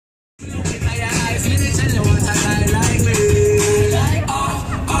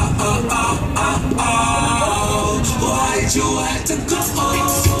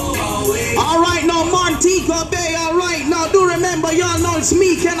it's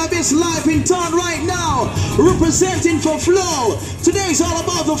me, Kanabis, live in town right now, representing for Flow. Today's all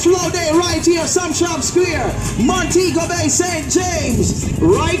about the Flow Day right here, Sharpe Square, Montego Bay, St. James.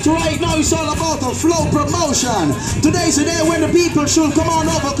 Right now it's all about the Flow promotion. Today's the day when the people should come on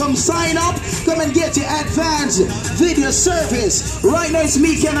over, come sign up, come and get your advanced video service. Right now it's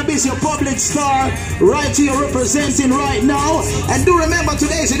me, Kanabis, your public star, right here representing right now. And do remember,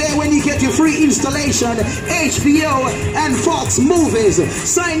 today's the day when you get your free installation, HBO and Fox movies.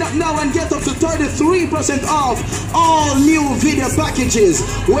 Sign up now and get up to 33% off all new video packages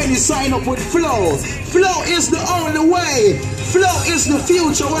when you sign up with Flow. Flow is the only way. Flow is the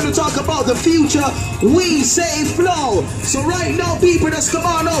future. When we talk about the future, we say Flow. So right now, people, just come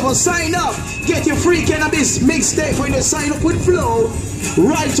on over, sign up, get your free Kanabis mixtape when you sign up with Flow.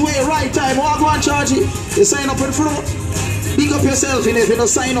 Right way, right time. What go on, charge it? You sign up with Flow. Big up yourself, and if you don't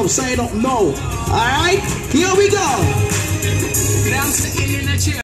sign up now. Alright? Here we go.